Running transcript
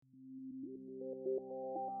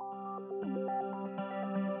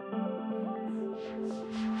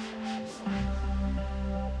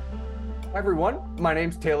Hi everyone, my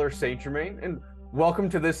name's Taylor St. Germain, and welcome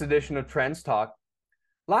to this edition of TrendsTalk.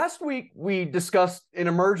 Last week, we discussed an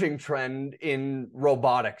emerging trend in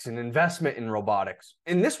robotics and investment in robotics.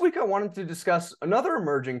 And this week, I wanted to discuss another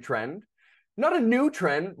emerging trend, not a new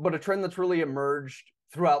trend, but a trend that's really emerged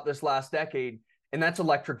throughout this last decade, and that's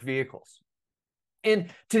electric vehicles. And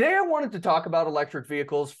today, I wanted to talk about electric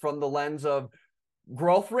vehicles from the lens of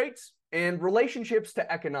growth rates and relationships to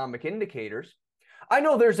economic indicators. I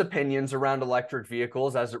know there's opinions around electric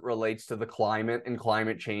vehicles as it relates to the climate and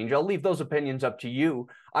climate change. I'll leave those opinions up to you.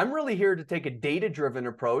 I'm really here to take a data-driven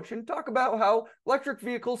approach and talk about how electric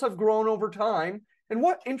vehicles have grown over time and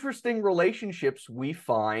what interesting relationships we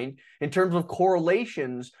find in terms of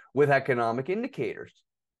correlations with economic indicators.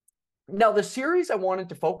 Now, the series I wanted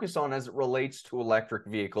to focus on as it relates to electric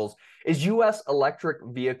vehicles is U.S. electric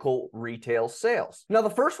vehicle retail sales. Now, the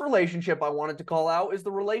first relationship I wanted to call out is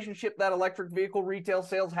the relationship that electric vehicle retail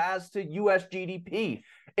sales has to U.S. GDP.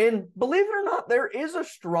 And believe it or not, there is a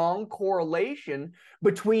strong correlation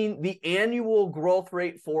between the annual growth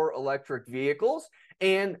rate for electric vehicles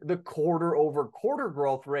and the quarter-over-quarter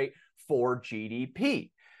growth rate for GDP.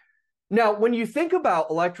 Now, when you think about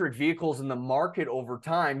electric vehicles in the market over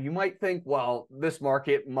time, you might think, well, this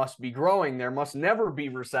market must be growing. There must never be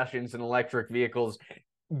recessions in electric vehicles,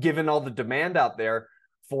 given all the demand out there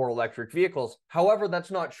for electric vehicles. However,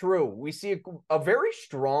 that's not true. We see a very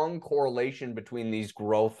strong correlation between these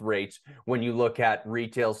growth rates when you look at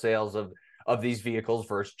retail sales of these vehicles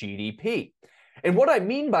versus GDP. And what I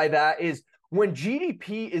mean by that is when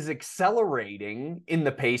GDP is accelerating in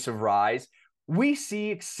the pace of rise, we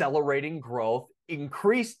see accelerating growth,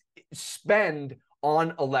 increased spend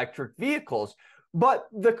on electric vehicles. But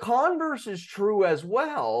the converse is true as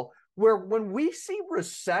well, where when we see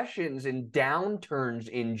recessions and downturns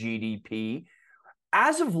in GDP,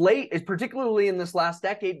 as of late, particularly in this last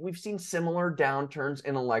decade, we've seen similar downturns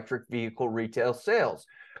in electric vehicle retail sales.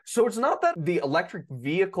 So it's not that the electric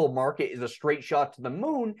vehicle market is a straight shot to the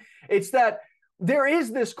moon. It's that there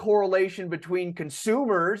is this correlation between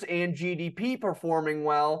consumers and GDP performing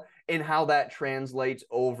well and how that translates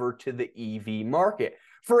over to the EV market.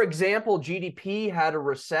 For example, GDP had a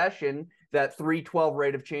recession, that 312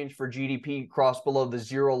 rate of change for GDP crossed below the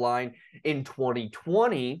zero line in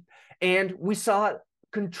 2020, and we saw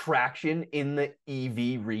contraction in the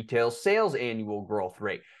EV retail sales annual growth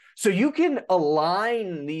rate. So you can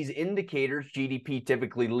align these indicators. GDP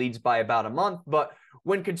typically leads by about a month, but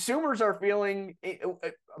when consumers are feeling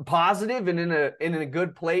positive and in a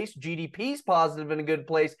good place, GDP is positive in a good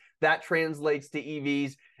place, that translates to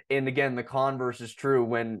EVs. And again, the converse is true.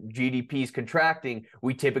 When GDP is contracting,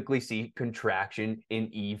 we typically see contraction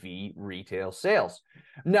in EV retail sales.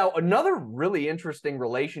 Now, another really interesting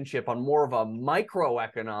relationship on more of a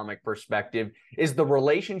microeconomic perspective is the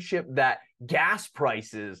relationship that gas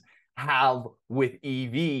prices have with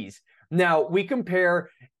EVs. Now, we compare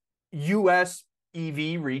U.S.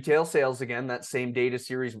 EV retail sales, again, that same data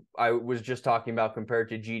series I was just talking about compared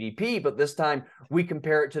to GDP, but this time we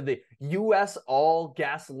compare it to the U.S. all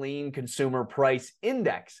gasoline consumer price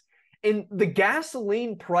index. And the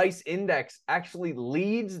gasoline price index actually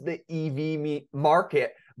leads the EV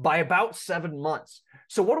market by about 7 months.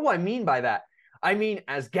 So what do I mean by that? I mean,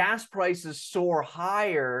 as gas prices soar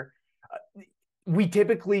higher, we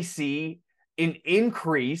typically see an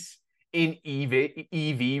increase in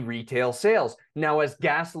EV retail sales. Now, as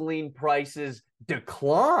gasoline prices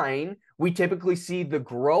decline, we typically see the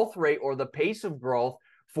growth rate or the pace of growth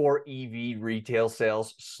for EV retail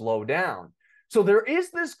sales slow down. So there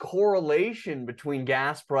is this correlation between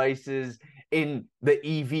gas prices in the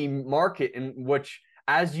EV market, in which,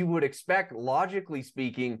 as you would expect, logically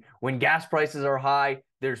speaking, when gas prices are high,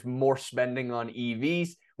 there's more spending on EVs.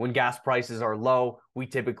 When gas prices are low, we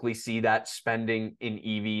typically see that spending in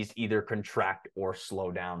EVs either contract or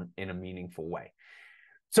slow down in a meaningful way.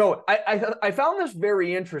 So I found this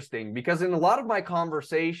very interesting because in a lot of my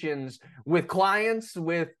conversations with clients,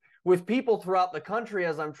 with people throughout the country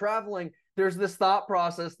as I'm traveling, there's this thought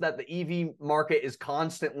process that the EV market is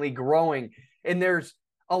constantly growing, and there's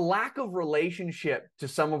a lack of relationship to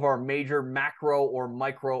some of our major macro or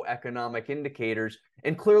microeconomic indicators,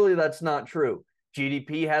 and clearly that's not true.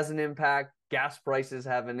 GDP has an impact, gas prices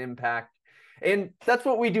have an impact, and that's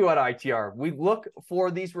what we do at ITR. We look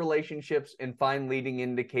for these relationships and find leading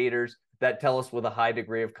indicators that tell us with a high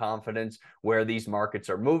degree of confidence where these markets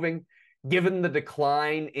are moving. Given the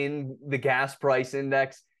decline in the gas price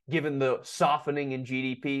index, given the softening in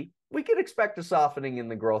GDP, we could expect a softening in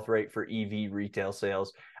the growth rate for EV retail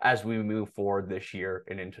sales as we move forward this year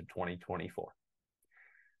and into 2024.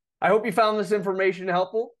 I hope you found this information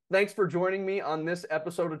helpful. Thanks for joining me on this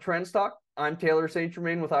episode of Trends Talk. I'm Taylor St.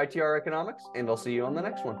 Germain with ITR Economics, and I'll see you on the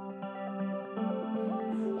next one.